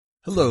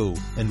Hello,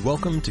 and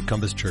welcome to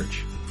Compass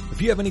Church.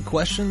 If you have any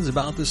questions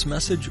about this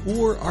message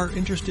or are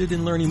interested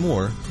in learning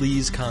more,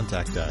 please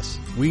contact us.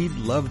 We'd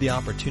love the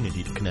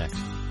opportunity to connect.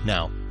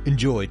 Now,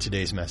 enjoy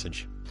today's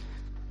message.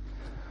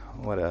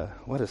 What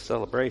a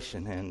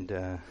celebration,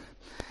 and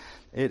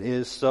it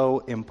is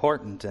so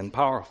important and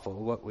powerful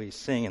what we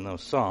sing in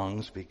those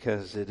songs,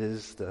 because it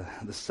is the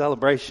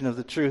celebration of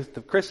the truth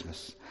of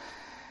Christmas.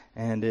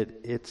 And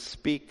it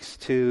speaks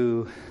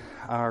to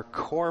our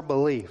core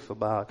belief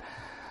about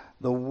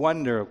the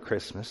wonder of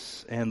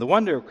Christmas. And the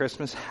wonder of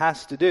Christmas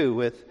has to do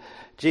with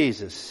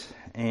Jesus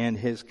and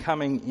His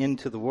coming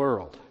into the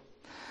world.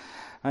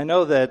 I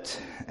know that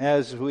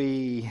as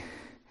we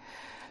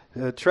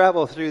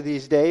travel through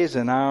these days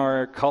in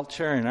our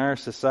culture and our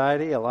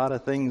society, a lot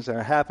of things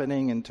are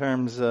happening in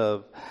terms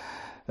of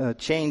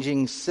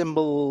changing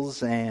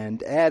symbols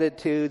and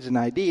attitudes and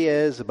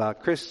ideas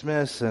about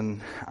Christmas.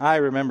 And I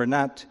remember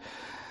not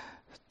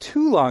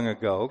too long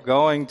ago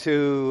going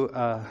to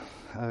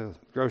a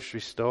grocery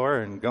store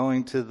and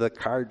going to the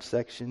card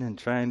section and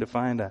trying to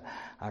find a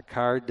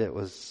card that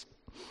was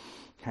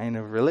kind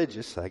of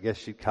religious, I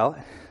guess you'd call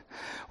it,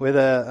 with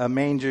a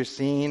manger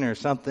scene or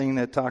something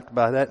that talked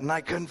about that, and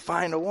I couldn't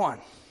find a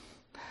one.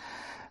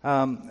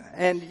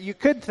 And you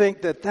could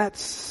think that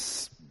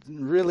that's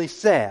really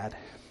sad,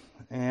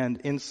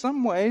 and in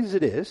some ways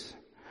it is,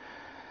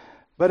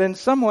 but in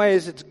some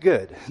ways it's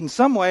good. In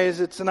some ways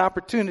it's an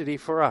opportunity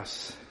for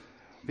us,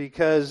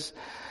 because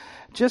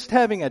just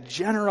having a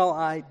general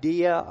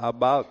idea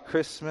about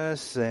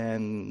Christmas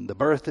and the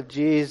birth of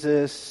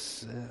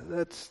Jesus,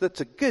 that's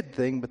a good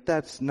thing, but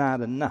that's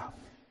not enough.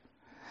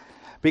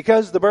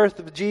 Because the birth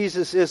of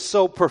Jesus is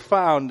so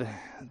profound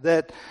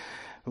that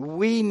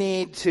we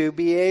need to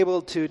be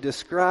able to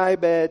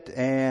describe it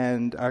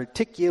and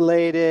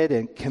articulate it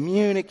and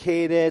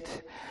communicate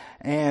it.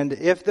 And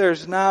if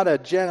there's not a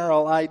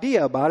general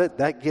idea about it,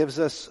 that gives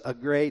us a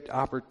great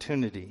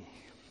opportunity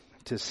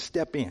to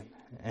step in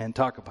and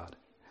talk about it.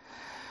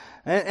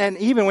 And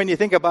even when you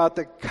think about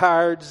the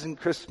cards and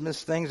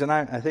Christmas things, and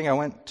I think I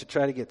went to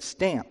try to get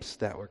stamps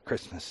that were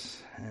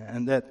Christmas,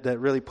 and that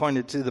really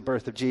pointed to the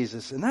birth of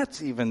Jesus. And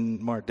that's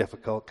even more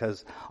difficult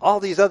because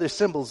all these other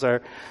symbols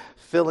are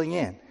filling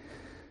in.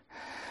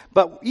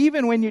 But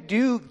even when you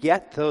do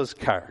get those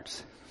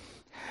cards,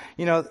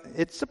 you know,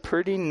 it's a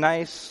pretty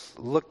nice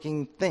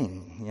looking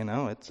thing. You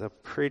know, it's a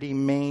pretty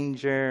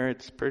manger.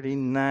 It's pretty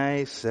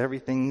nice.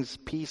 Everything's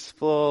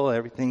peaceful.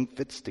 Everything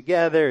fits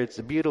together. It's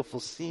a beautiful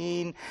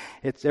scene.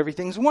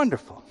 Everything's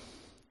wonderful.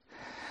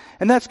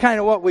 And that's kind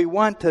of what we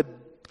want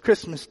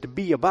Christmas to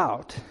be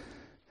about.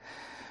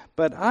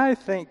 But I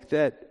think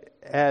that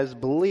as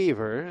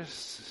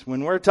believers,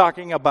 when we're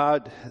talking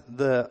about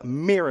the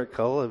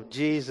miracle of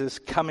Jesus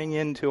coming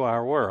into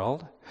our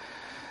world,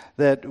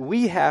 that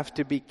we have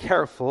to be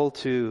careful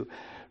to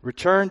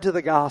return to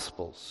the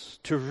Gospels,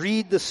 to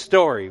read the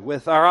story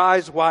with our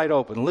eyes wide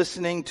open,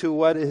 listening to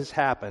what has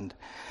happened.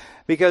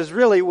 Because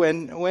really,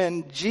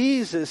 when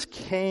Jesus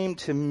came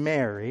to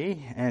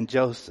Mary and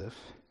Joseph,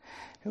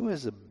 it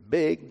was a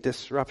big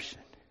disruption.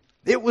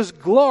 It was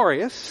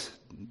glorious.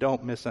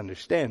 Don't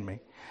misunderstand me.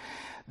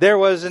 There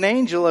was an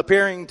angel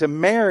appearing to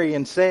Mary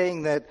and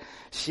saying that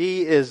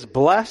she is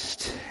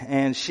blessed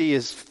and she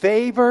is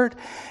favored,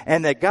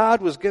 and that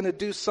God was going to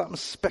do something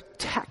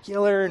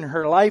spectacular in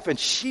her life, and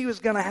she was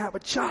going to have a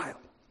child.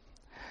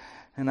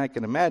 And I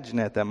can imagine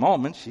at that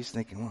moment she's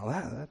thinking,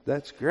 well,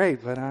 that's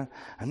great, but I'm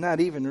not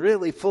even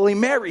really fully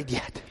married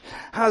yet.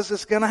 How's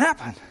this going to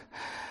happen?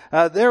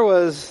 There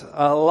was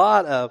a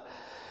lot of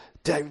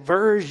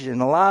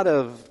diversion, a lot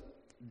of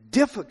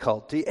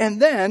difficulty.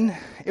 And then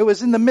it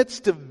was in the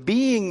midst of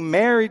being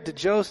married to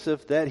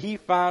Joseph that he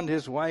found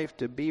his wife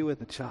to be with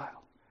a child.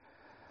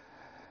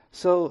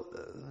 So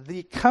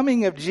the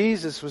coming of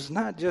Jesus was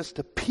not just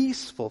a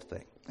peaceful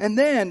thing. And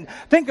then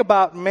think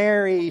about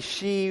Mary.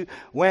 She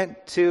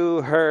went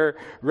to her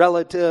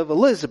relative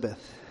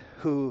Elizabeth,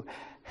 who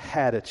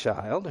had a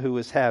child, who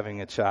was having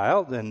a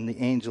child, and the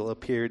angel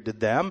appeared to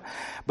them.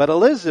 But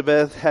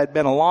Elizabeth had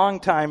been a long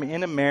time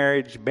in a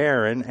marriage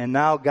barren, and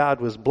now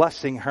God was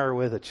blessing her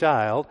with a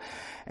child.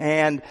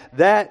 And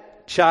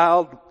that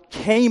child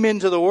came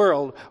into the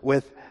world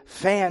with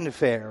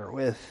fanfare,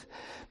 with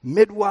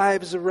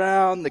midwives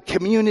around, the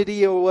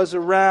community was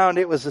around.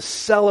 It was a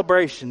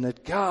celebration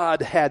that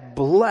God had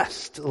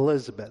blessed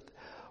Elizabeth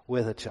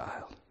with a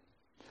child.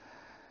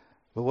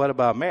 But what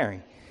about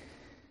Mary?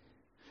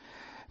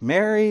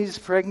 Mary's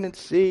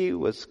pregnancy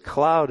was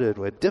clouded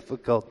with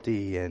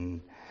difficulty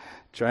and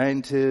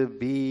trying to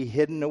be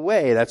hidden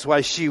away. That's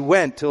why she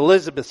went to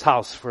Elizabeth's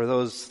house for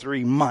those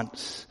 3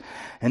 months.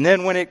 And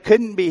then when it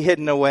couldn't be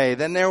hidden away,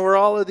 then there were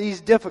all of these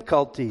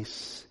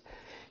difficulties.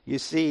 You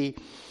see,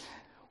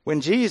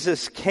 when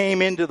Jesus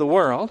came into the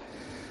world,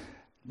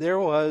 there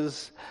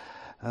was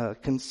a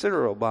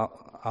considerable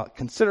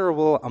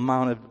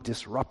amount of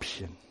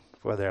disruption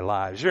for their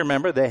lives. You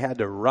remember they had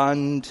to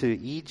run to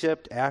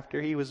Egypt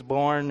after he was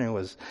born.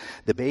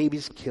 The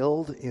babies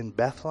killed in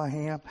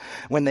Bethlehem.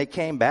 When they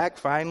came back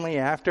finally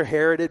after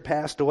Herod had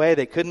passed away,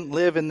 they couldn't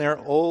live in their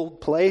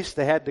old place.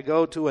 They had to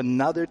go to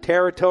another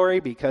territory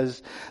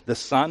because the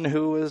son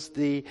who was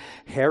the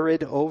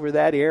Herod over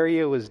that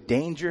area was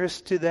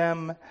dangerous to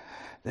them.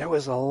 There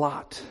was a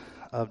lot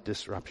of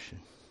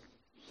disruption.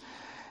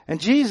 And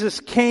Jesus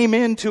came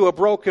into a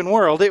broken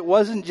world. It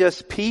wasn't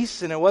just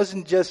peace and it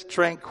wasn't just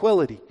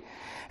tranquility.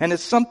 And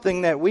it's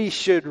something that we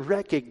should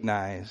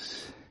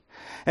recognize.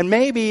 And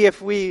maybe if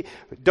we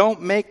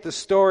don't make the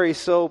story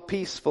so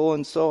peaceful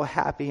and so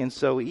happy and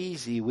so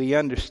easy, we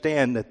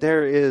understand that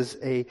there is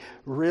a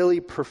really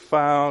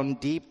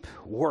profound, deep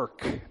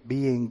work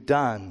being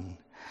done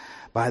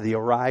by the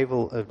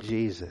arrival of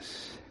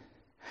Jesus.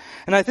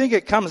 And I think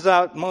it comes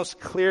out most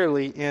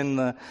clearly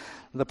in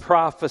the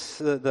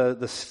prophecy,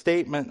 the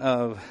statement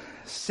of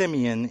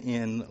Simeon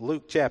in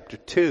Luke chapter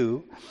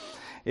 2.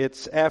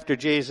 It's after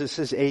Jesus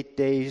is 8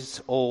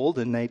 days old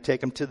and they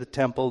take him to the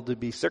temple to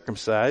be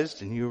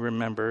circumcised. And you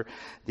remember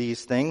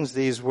these things.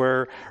 These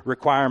were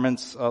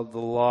requirements of the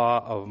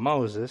law of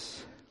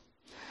Moses.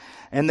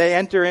 And they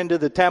enter into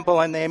the temple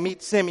and they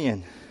meet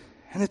Simeon.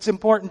 And it's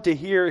important to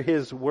hear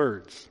his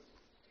words.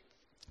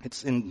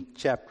 It's in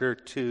chapter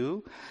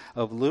 2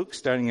 of Luke,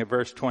 starting at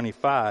verse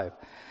 25.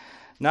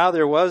 Now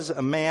there was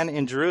a man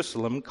in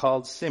Jerusalem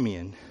called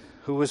Simeon,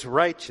 who was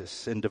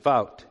righteous and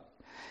devout.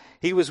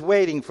 He was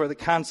waiting for the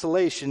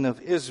consolation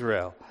of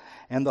Israel,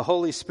 and the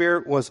Holy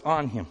Spirit was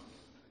on him.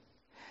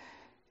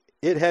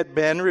 It had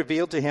been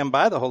revealed to him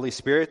by the Holy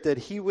Spirit that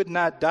he would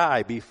not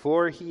die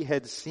before he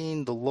had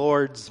seen the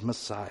Lord's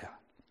Messiah.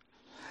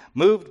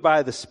 Moved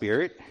by the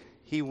Spirit,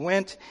 he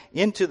went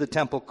into the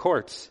temple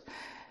courts.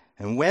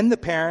 And when the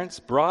parents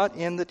brought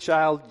in the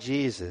child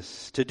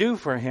Jesus to do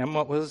for him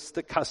what was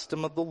the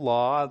custom of the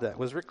law that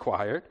was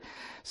required,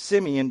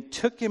 Simeon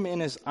took him in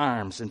his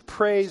arms and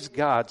praised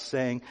God,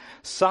 saying,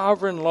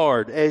 Sovereign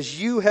Lord,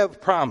 as you have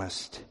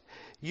promised,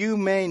 you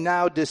may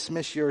now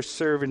dismiss your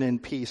servant in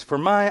peace, for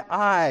my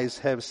eyes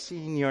have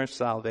seen your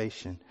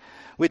salvation,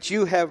 which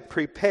you have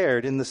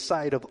prepared in the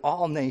sight of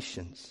all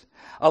nations,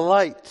 a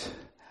light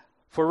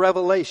for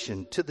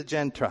revelation to the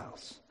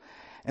Gentiles,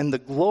 and the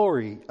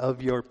glory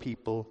of your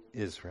people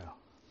Israel.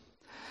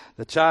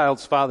 The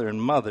child's father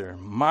and mother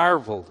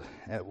marveled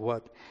at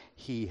what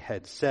he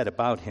had said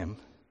about him.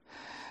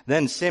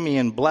 Then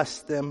Simeon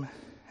blessed them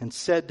and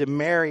said to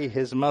Mary,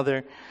 his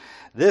mother,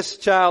 This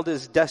child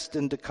is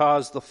destined to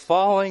cause the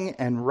falling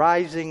and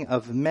rising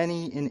of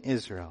many in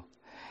Israel,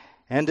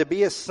 and to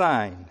be a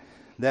sign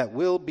that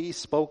will be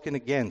spoken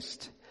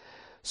against,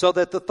 so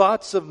that the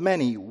thoughts of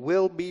many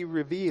will be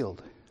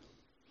revealed,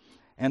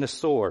 and a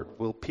sword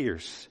will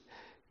pierce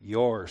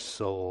your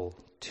soul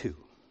too.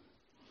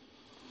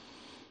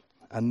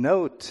 A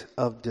note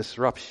of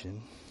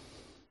disruption,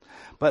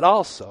 but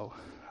also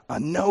a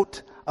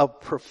note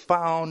of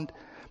profound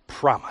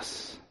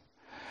promise.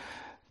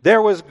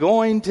 There was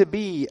going to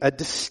be a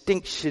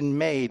distinction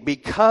made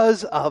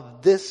because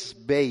of this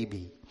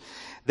baby.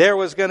 There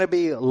was going to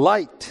be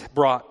light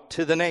brought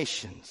to the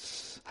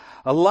nations,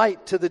 a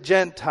light to the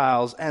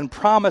Gentiles, and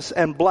promise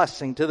and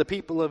blessing to the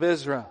people of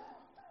Israel.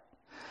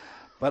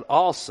 But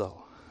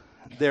also,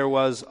 there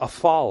was a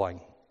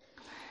falling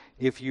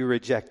if you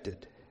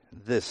rejected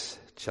this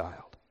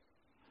child.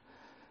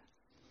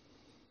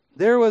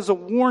 There was a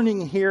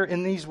warning here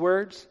in these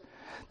words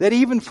that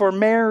even for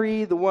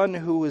Mary, the one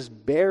who was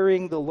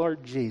bearing the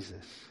Lord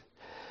Jesus,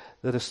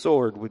 that a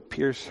sword would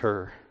pierce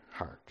her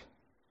heart.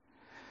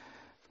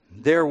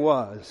 There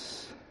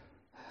was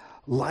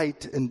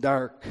light and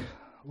dark,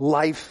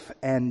 life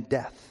and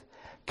death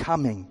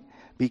coming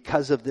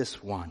because of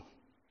this one.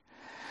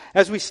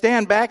 As we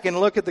stand back and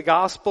look at the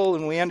gospel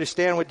and we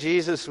understand what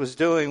Jesus was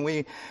doing,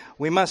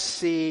 we must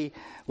see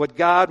what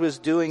God was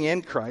doing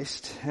in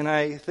Christ. And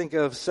I think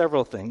of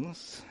several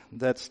things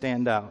that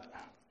stand out.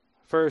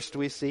 First,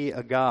 we see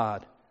a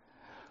God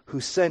who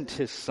sent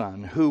his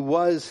Son, who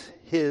was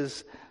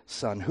his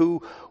Son,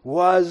 who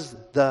was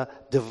the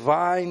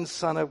divine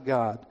Son of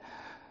God,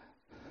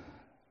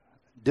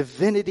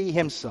 divinity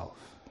himself.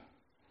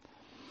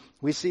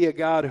 We see a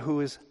God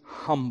who is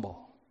humble.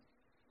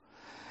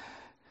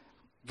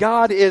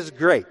 God is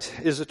great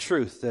is a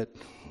truth that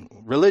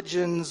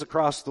religions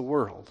across the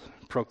world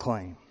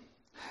proclaim.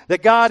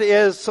 That God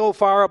is so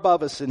far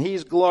above us and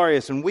he's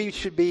glorious and we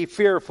should be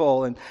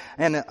fearful and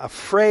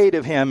afraid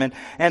of him.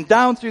 And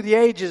down through the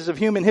ages of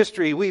human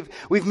history,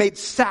 we've made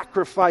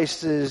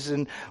sacrifices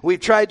and we've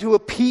tried to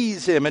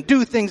appease him and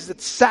do things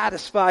that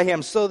satisfy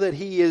him so that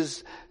he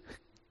is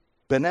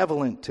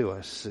benevolent to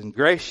us and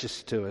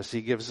gracious to us.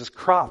 He gives us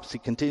crops. He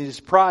continues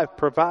to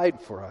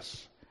provide for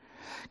us.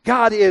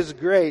 God is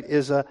great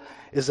is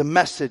a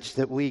message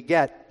that we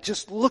get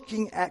just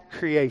looking at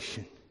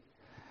creation.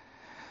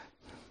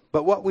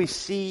 But what we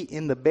see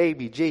in the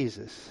baby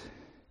Jesus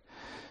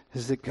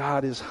is that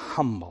God is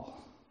humble.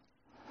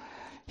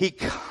 He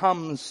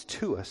comes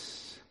to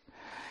us.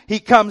 He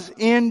comes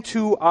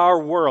into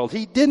our world.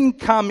 He didn't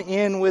come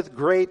in with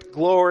great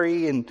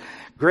glory and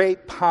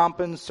great pomp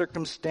and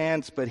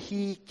circumstance, but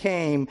he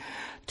came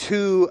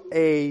to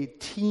a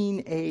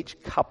teenage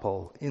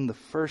couple in the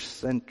first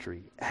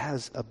century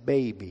as a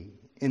baby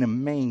in a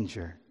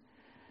manger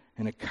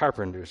in a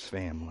carpenter's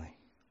family.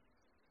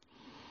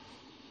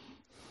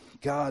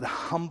 God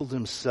humbled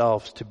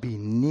himself to be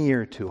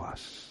near to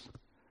us.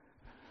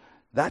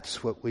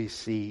 That's what we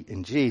see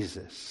in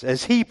Jesus.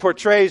 As he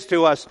portrays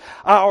to us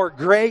our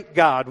great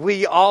God,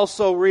 we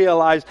also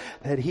realize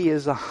that he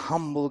is a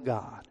humble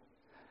God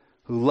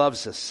who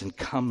loves us and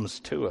comes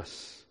to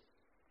us.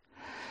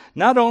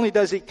 Not only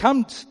does he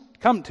come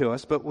to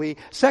us, but we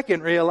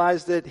second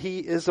realize that he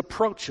is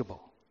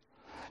approachable.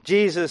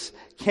 Jesus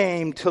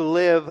came to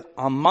live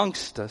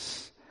amongst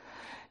us.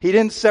 He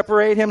didn't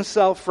separate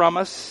himself from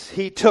us.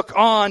 He took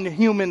on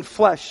human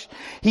flesh.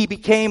 He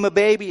became a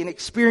baby and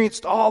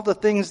experienced all the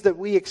things that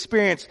we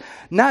experience,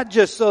 not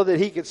just so that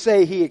he could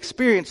say he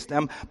experienced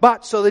them,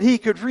 but so that he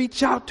could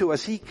reach out to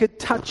us. He could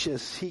touch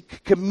us. He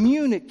could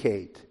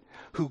communicate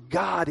who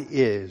God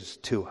is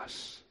to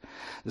us.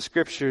 The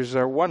scriptures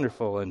are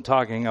wonderful in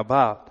talking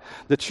about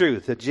the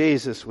truth that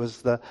Jesus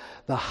was the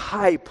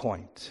high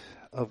point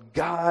of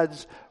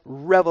God's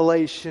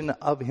revelation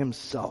of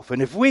himself. And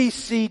if we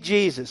see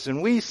Jesus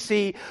and we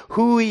see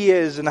who he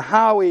is and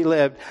how he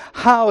lived,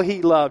 how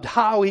he loved,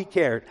 how he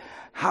cared,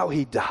 how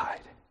he died,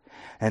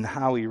 and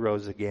how he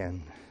rose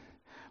again,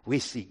 we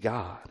see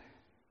God.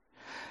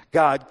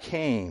 God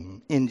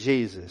came in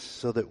Jesus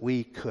so that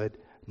we could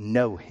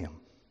know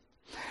him.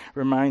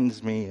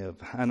 Reminds me of,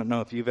 I don't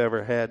know if you've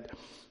ever had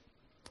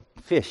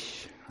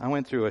fish. I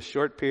went through a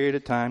short period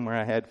of time where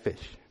I had fish.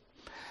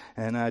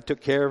 And I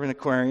took care of an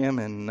aquarium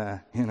and,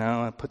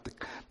 I put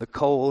the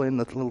coal in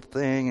the little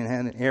thing and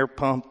had an air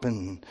pump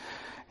and,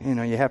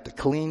 you have to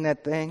clean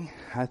that thing.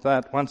 I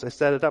thought once I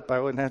set it up, I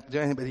wouldn't have to do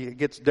anything, but it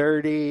gets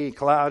dirty,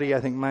 cloudy.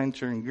 I think mine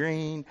turned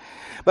green.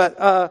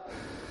 But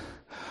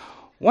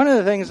one of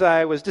the things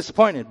I was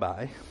disappointed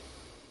by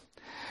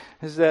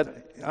is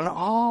that on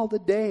all the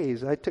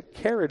days I took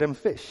care of them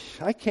fish,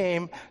 I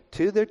came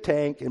to their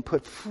tank and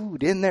put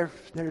food in their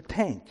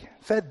tank,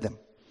 fed them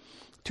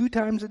 2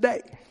 times a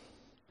day.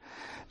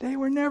 They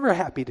were never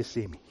happy to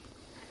see me.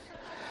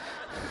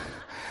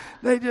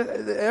 They just,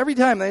 every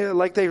time they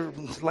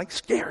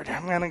scared.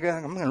 I'm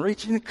gonna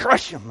reach in and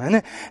crush them.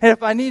 And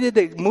if I needed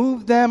to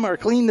move them or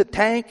clean the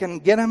tank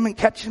and get them and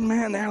catch them,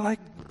 man, they're like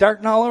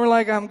darting all over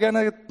like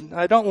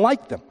I don't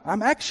like them.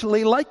 I'm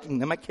actually liking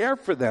them. I care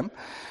for them.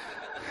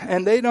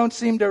 And they don't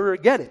seem to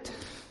get it.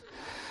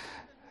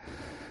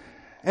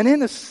 And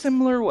in a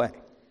similar way,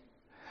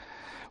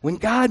 when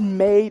God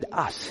made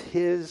us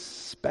his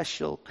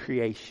special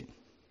creation,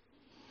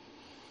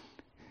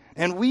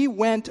 and we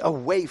went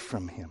away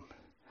from him.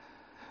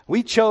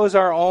 We chose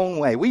our own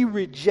way. We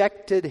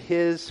rejected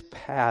his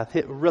path,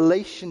 his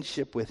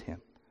relationship with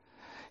him.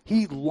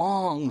 He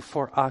longed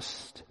for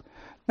us,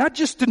 not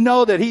just to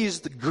know that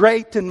he's the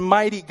great and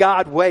mighty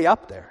God way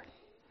up there,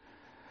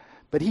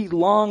 but he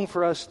longed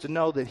for us to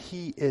know that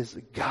he is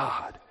a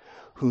God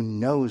who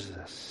knows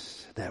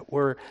us,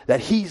 that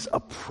he's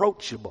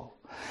approachable.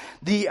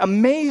 The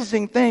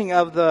amazing thing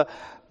of the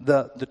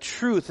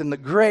truth and the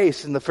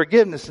grace and the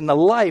forgiveness and the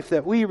life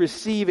that we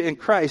receive in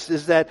Christ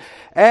is that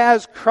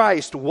as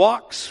Christ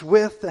walks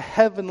with the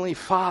Heavenly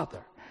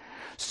Father,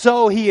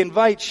 so he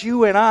invites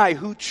you and I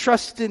who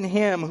trust in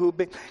him, who've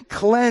been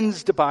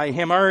cleansed by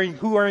him, or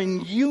who are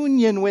in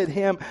union with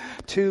him,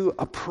 to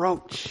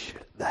approach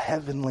the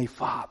Heavenly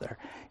Father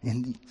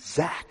in the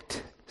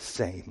exact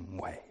same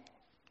way.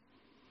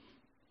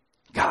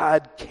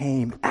 God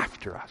came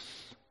after us.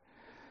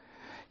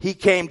 He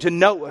came to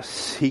know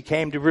us. He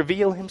came to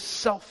reveal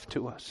himself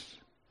to us.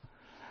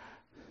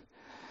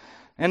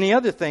 And the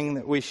other thing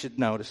that we should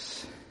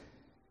notice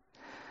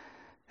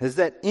is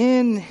that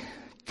in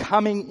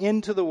coming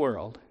into the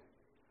world,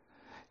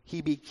 he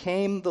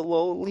became the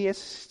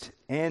lowliest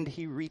and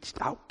he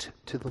reached out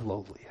to the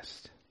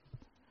lowliest.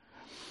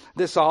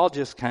 This all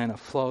just kind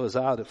of flows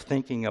out of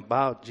thinking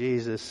about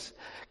Jesus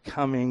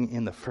coming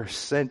in the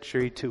first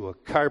century to a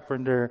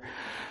carpenter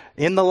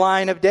in the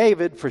line of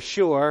David for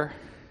sure,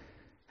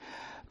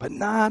 but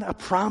not a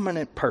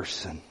prominent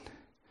person,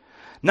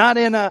 not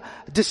in a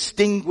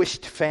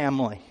distinguished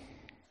family,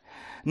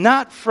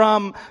 not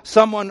from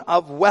someone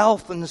of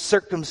wealth and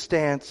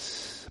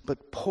circumstance,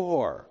 but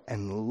poor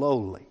and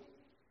lowly.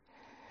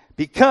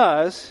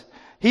 Because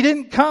he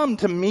didn't come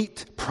to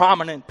meet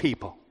prominent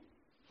people.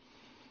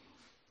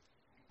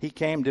 He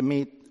came to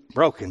meet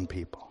broken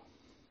people.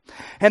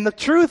 And the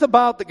truth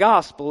about the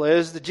gospel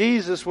is that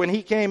Jesus, when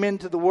he came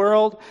into the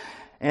world,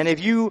 and if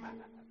you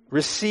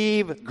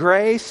receive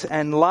grace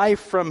and life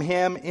from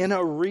him in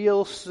a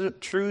real,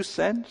 true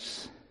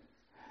sense,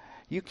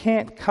 you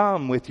can't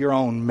come with your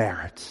own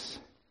merits.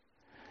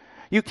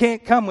 You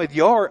can't come with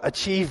your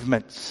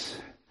achievements.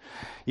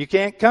 You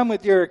can't come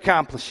with your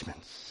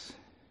accomplishments.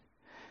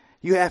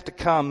 You have to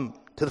come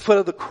to the foot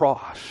of the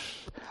cross,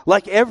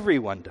 like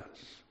everyone does,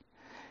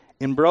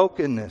 in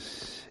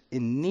brokenness,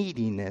 in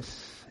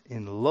neediness,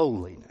 in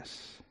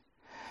lowliness.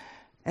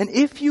 And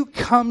if you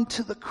come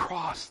to the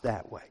cross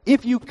that way,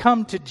 if you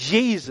come to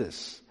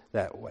Jesus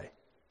that way,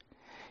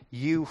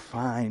 you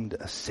find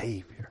a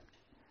Savior.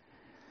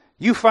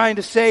 You find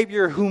a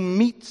Savior who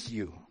meets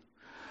you,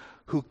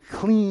 who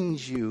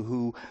cleans you,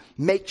 who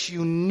makes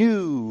you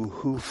new,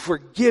 who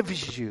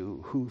forgives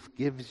you, who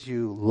gives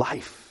you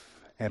life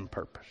and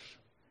purpose.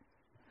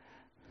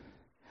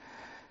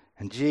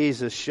 And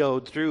Jesus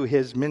showed through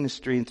his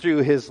ministry and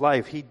through his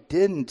life, he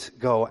didn't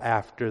go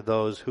after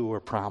those who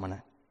were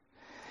prominent.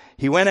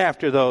 He went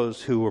after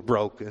those who were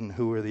broken,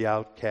 who were the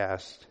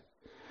outcast.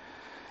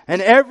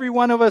 And every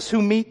one of us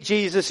who meet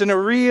Jesus in a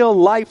real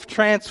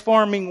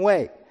life-transforming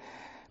way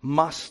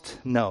must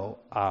know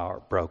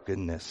our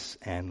brokenness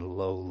and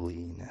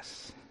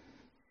lowliness.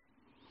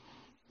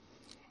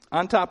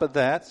 On top of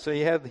that, so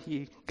you have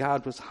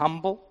God was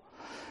humble.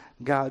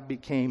 God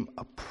became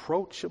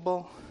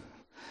approachable,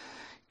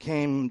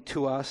 came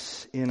to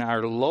us in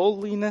our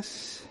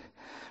lowliness,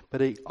 but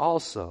he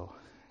also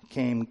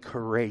came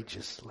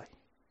courageously.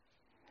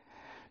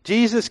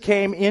 Jesus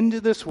came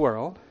into this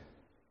world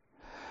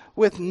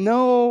with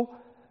no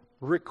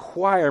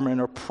requirement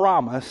or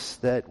promise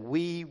that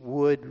we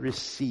would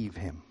receive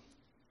him.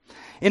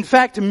 In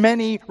fact,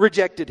 many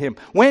rejected him.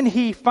 When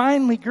he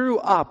finally grew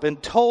up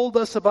and told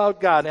us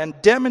about God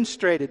and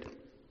demonstrated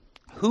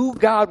who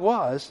God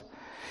was,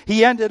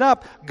 he ended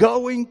up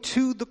going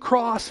to the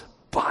cross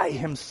by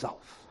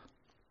himself,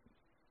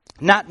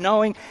 not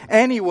knowing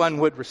anyone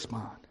would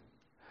respond,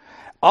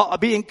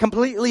 being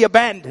completely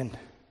abandoned.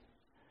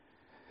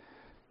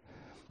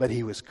 But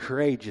he was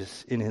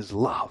courageous in his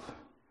love.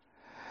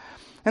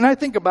 And I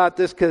think about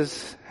this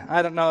because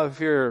I don't know if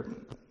you're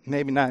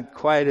maybe not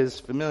quite as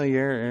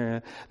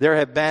familiar. There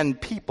have been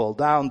people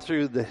down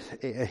through the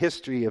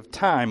history of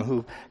time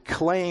who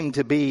claim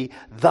to be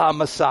the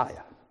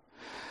Messiah,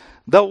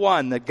 the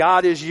one that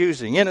God is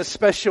using in a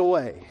special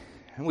way.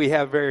 And we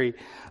have very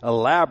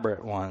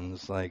elaborate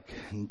ones like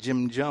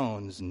Jim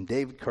Jones and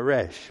David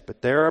Koresh,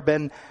 but there have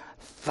been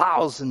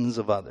thousands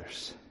of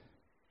others.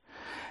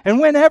 And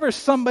whenever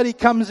somebody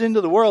comes into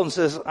the world and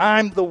says,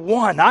 I'm the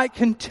one, I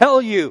can tell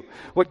you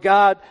what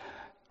God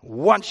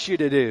wants you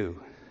to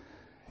do,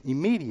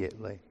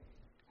 immediately.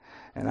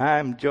 And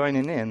I'm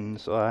joining in,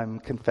 so I'm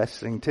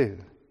confessing too.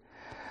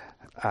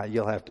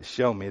 You'll have to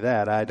show me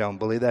that. I don't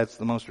believe that's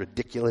the most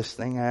ridiculous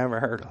thing I ever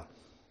heard of.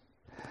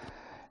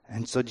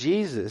 And so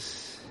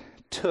Jesus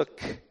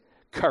took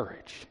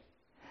courage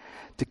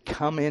to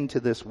come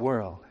into this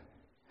world,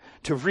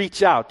 to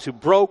reach out to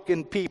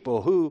broken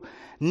people who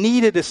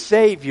needed a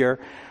Savior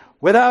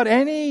without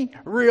any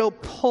real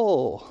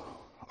pull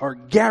or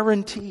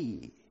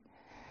guarantee.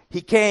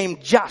 He came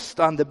just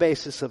on the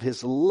basis of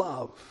his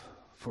love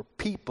for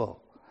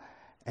people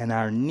and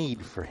our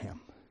need for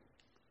him.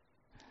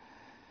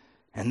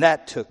 And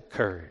that took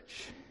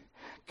courage.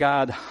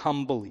 God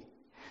humbly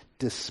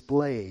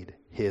displayed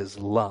his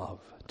love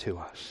to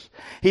us.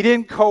 He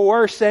didn't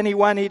coerce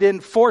anyone. He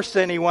didn't force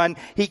anyone.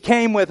 He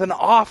came with an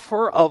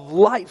offer of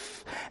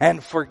life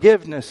and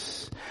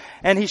forgiveness.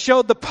 And he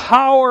showed the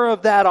power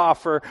of that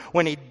offer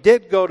when he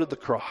did go to the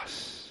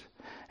cross.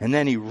 And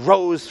then he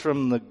rose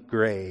from the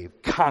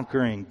grave,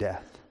 conquering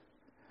death.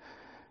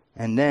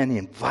 And then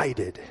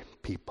invited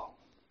people.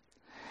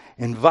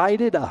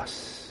 Invited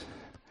us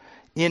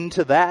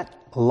into that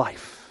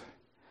life.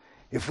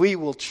 If we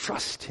will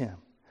trust him,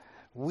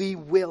 we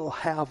will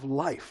have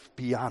life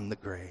beyond the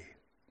grave.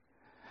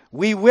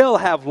 We will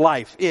have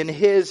life in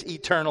his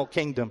eternal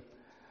kingdom.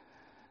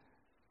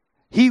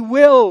 He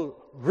will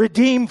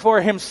redeem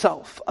for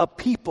himself a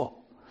people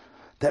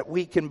that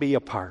we can be a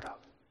part of.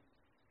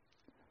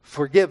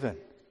 Forgiven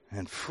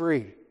and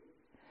free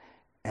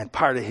and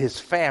part of his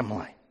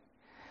family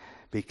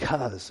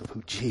because of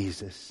who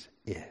Jesus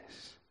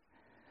is.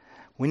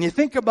 When you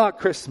think about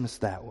Christmas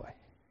that way,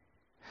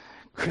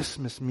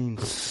 Christmas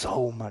means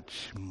so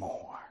much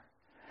more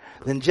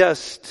than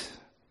just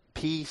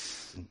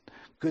peace and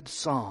good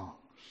songs.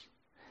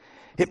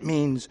 It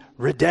means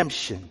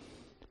redemption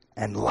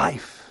and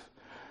life,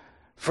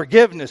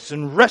 forgiveness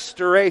and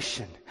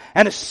restoration,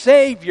 and a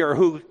Savior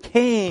who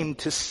came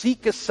to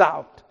seek us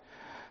out,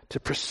 to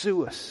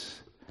pursue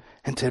us,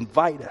 and to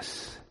invite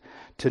us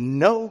to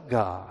know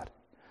God,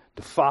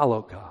 to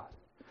follow God,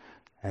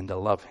 and to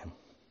love him.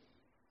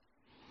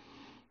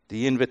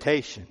 The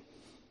invitation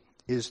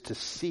is to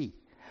see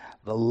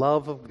the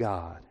love of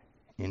God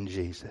in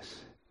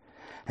Jesus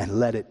and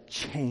let it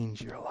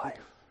change your life.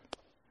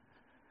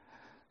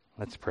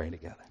 Let's pray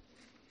together.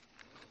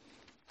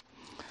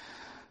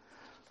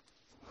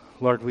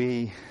 Lord,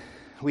 we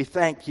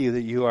thank you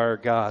that you are a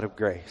God of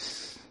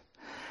grace,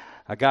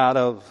 a God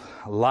of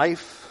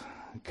life,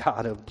 a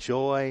God of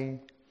joy.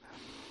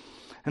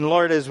 And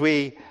Lord, as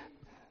we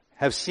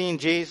have seen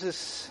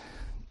Jesus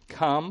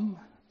come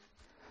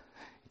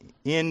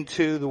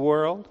into the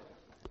world,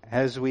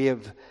 as we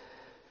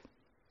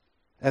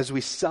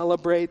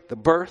celebrate the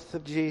birth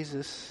of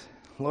Jesus,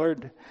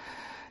 Lord,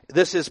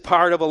 this is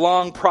part of a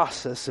long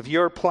process of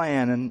your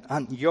plan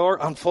and your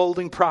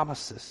unfolding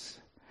promises.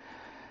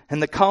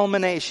 And the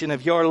culmination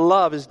of your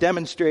love is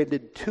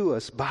demonstrated to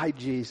us by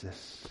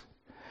Jesus.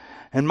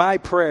 And my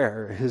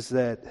prayer is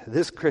that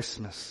this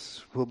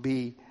Christmas will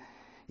be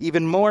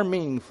even more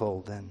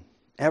meaningful than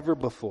ever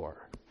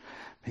before.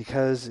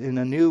 Because in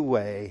a new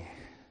way,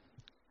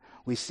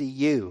 we see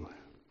you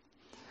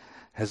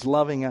as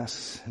loving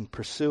us and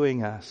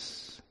pursuing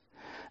us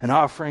and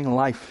offering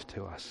life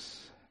to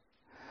us.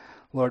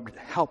 Lord,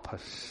 help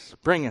us,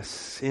 bring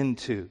us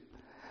into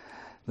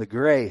the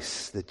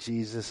grace that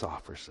Jesus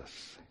offers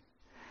us.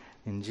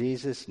 In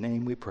Jesus'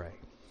 name we pray.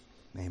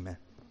 Amen.